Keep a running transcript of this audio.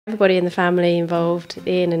Everybody in the family involved,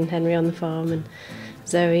 Ian and Henry on the farm, and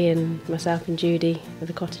Zoe and myself and Judy with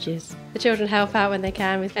the cottages. The children help out when they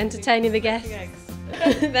can with entertaining the guests.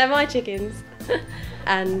 They're my chickens.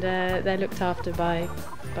 And they're looked after by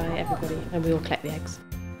everybody, and we all collect the eggs.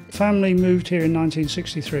 The family moved here in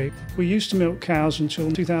 1963. We used to milk cows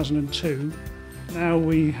until 2002. Now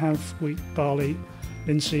we have wheat, barley,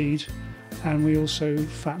 linseed, and we also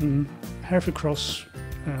fatten Hereford Cross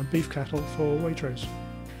beef cattle for Waitrose.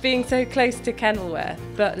 Being so close to Kenilworth,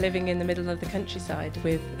 but living in the middle of the countryside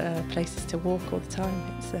with places to walk all the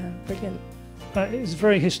time, it's brilliant. It's a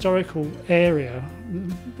very historical area,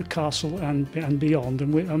 the castle and beyond,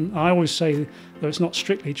 and I always say, though it's not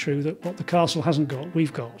strictly true, that what the castle hasn't got,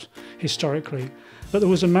 we've got, historically. But there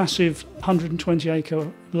was a massive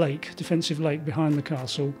 120-acre lake, defensive lake behind the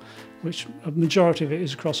castle, which a majority of it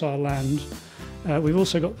is across our land. We've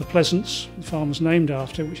also got the Pleasance, the farm was named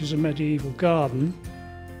after, which is a medieval garden.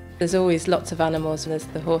 There's always lots of animals, and there's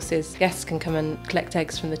the horses. Guests can come and collect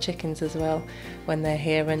eggs from the chickens as well when they're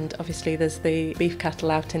here, and obviously there's the beef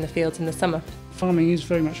cattle out in the fields in the summer. Farming is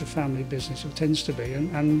very much a family business, it tends to be,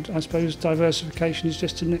 and I suppose diversification is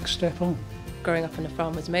just the next step on. Growing up on a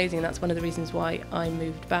farm was amazing, and that's one of the reasons why I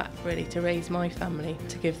moved back, really, to raise my family,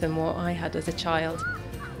 to give them what I had as a child.